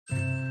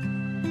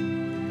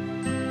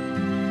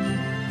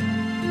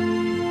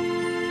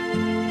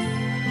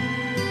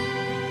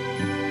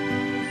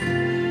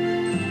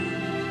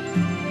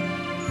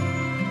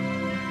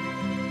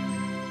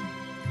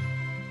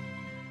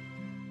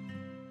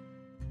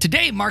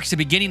Today marks the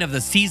beginning of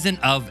the season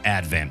of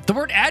Advent. The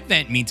word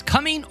Advent means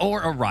coming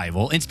or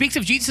arrival and speaks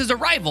of Jesus'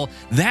 arrival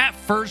that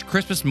first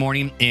Christmas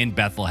morning in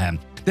Bethlehem.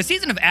 The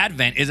season of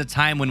Advent is a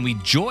time when we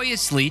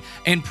joyously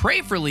and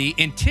prayerfully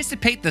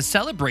anticipate the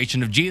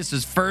celebration of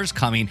Jesus' first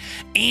coming,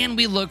 and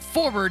we look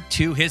forward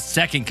to his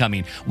second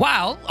coming,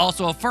 while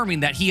also affirming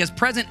that he is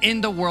present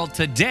in the world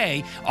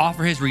today,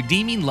 offer his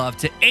redeeming love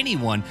to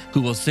anyone who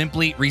will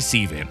simply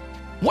receive it.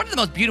 One of the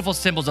most beautiful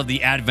symbols of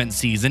the Advent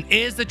season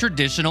is the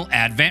traditional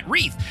Advent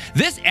wreath.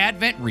 This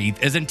Advent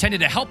wreath is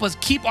intended to help us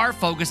keep our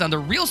focus on the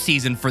real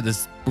reason for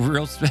this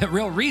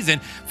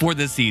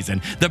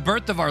season, the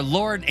birth of our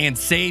Lord and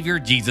Savior,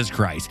 Jesus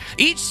Christ.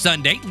 Each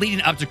Sunday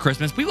leading up to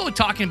Christmas, we will be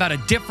talking about a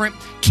different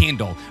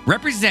candle,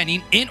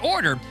 representing, in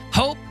order,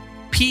 hope,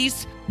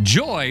 peace,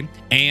 joy,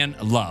 and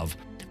love.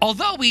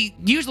 Although we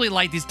usually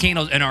light these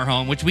candles in our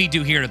home, which we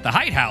do here at the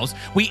Height House,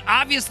 we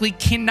obviously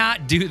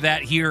cannot do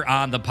that here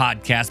on the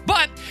podcast,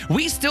 but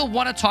we still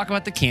want to talk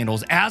about the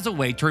candles as a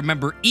way to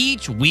remember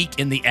each week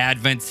in the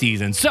Advent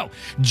season. So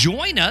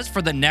join us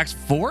for the next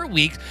 4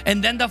 weeks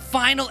and then the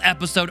final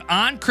episode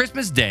on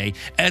Christmas Day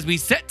as we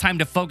set time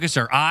to focus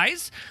our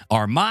eyes,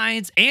 our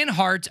minds, and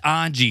hearts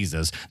on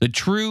Jesus, the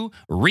true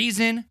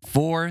reason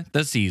for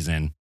the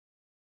season.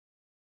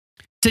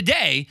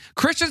 Today,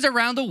 Christians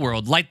around the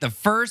world light the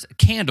first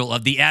candle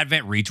of the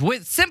Advent wreath,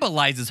 which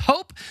symbolizes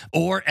hope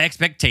or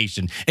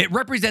expectation. It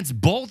represents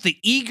both the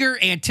eager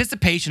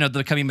anticipation of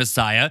the coming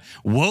Messiah,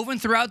 woven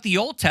throughout the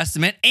Old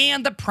Testament,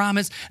 and the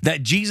promise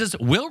that Jesus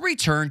will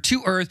return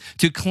to earth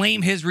to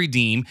claim his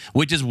redeem,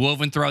 which is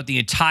woven throughout the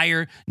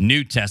entire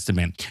New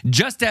Testament.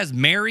 Just as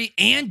Mary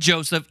and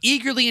Joseph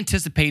eagerly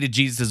anticipated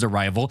Jesus'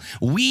 arrival,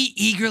 we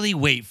eagerly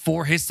wait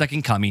for his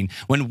second coming,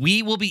 when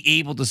we will be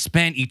able to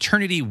spend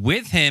eternity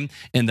with him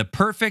in the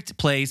perfect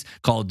place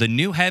called the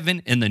new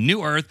heaven and the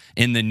new earth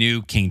in the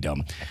new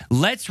kingdom.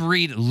 Let's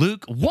read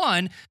Luke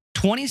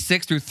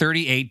 1:26 through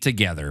 38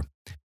 together.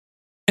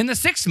 In the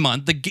 6th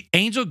month, the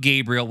angel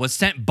Gabriel was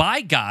sent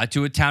by God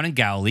to a town in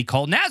Galilee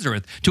called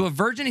Nazareth to a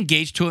virgin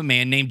engaged to a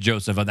man named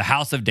Joseph of the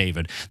house of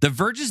David. The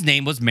virgin's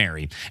name was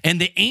Mary. And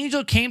the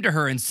angel came to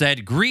her and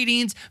said,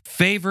 "Greetings,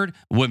 favored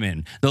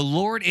woman. The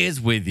Lord is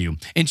with you."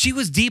 And she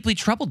was deeply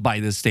troubled by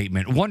this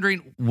statement,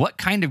 wondering what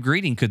kind of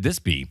greeting could this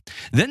be.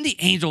 Then the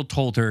angel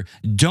told her,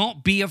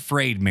 "Don't be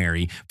afraid,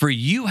 Mary, for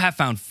you have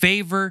found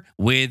favor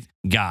with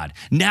God.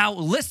 Now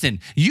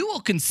listen, you will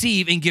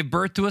conceive and give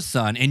birth to a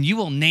son, and you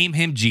will name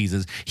him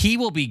Jesus. He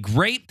will be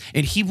great,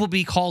 and he will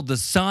be called the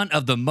Son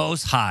of the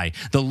Most High.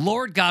 The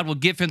Lord God will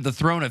give him the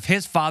throne of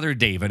his father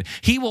David.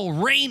 He will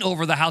reign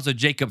over the house of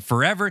Jacob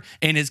forever,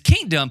 and his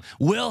kingdom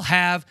will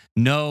have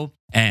no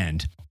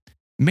end."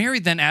 Mary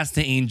then asked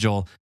the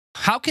angel,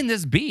 "How can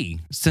this be,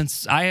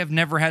 since I have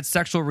never had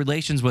sexual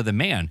relations with a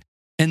man?"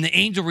 And the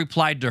angel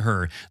replied to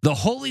her, "The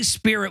Holy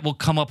Spirit will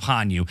come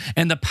upon you,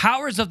 and the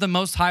powers of the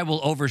Most High will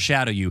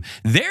overshadow you.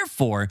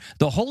 Therefore,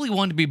 the Holy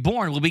One to be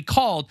born will be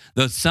called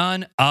the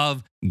Son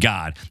of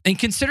God. And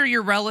consider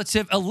your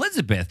relative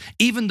Elizabeth,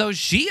 even though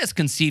she has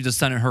conceived a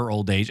son in her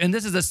old age. And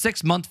this is the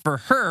 6th month for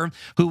her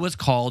who was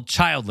called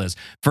childless.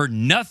 For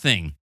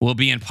nothing will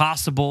be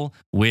impossible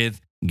with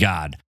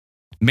God."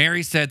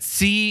 Mary said,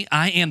 "See,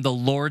 I am the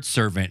Lord's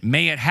servant.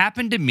 May it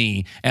happen to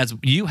me as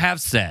you have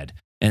said."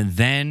 And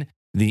then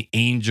the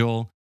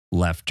angel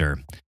left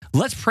her.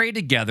 Let's pray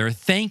together,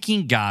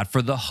 thanking God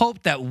for the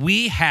hope that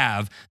we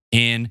have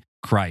in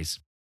Christ.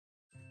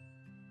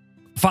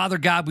 Father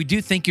God, we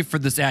do thank you for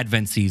this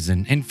Advent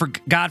season. And for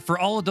God, for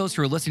all of those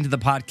who are listening to the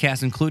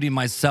podcast, including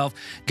myself,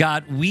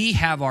 God, we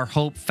have our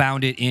hope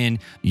founded in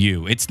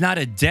you. It's not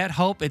a dead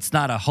hope. It's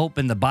not a hope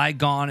in the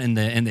bygone, in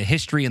the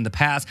history, in the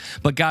past.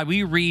 But God,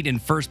 we read in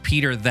 1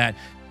 Peter that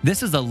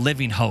this is a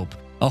living hope.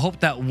 A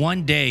hope that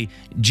one day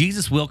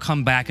Jesus will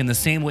come back in the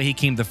same way he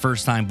came the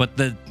first time. But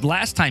the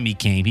last time he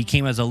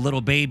came as a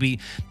little baby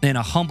and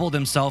humbled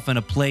himself in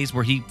a place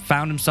where he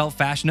found himself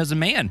fashioned as a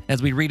man,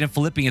 as we read in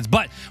Philippians.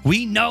 But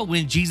we know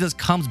when Jesus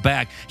comes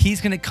back,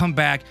 he's going to come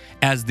back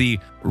as the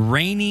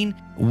reigning,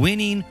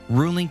 winning,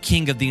 ruling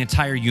king of the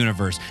entire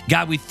universe.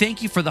 God, we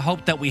thank you for the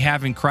hope that we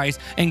have in Christ.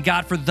 And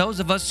God, for those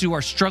of us who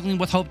are struggling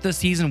with hope this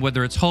season,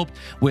 whether it's hope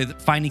with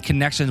finding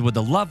connections with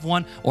a loved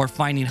one or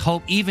finding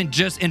hope, even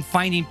just in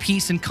finding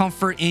peace and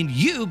comfort in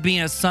you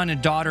being a son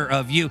and daughter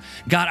of you.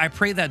 God, I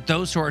pray that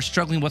those who are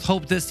struggling with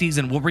hope this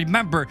season will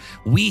remember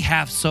we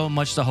have so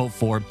much to hope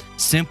for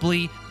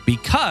simply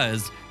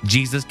because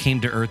Jesus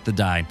came to earth to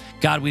die.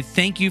 God, we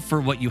thank you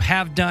for what you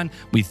have done.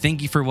 We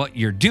thank you for what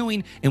you're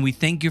doing, and we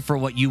thank you for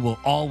what you will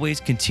always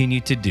continue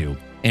to do.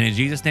 And in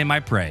Jesus' name I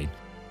pray,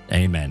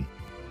 amen.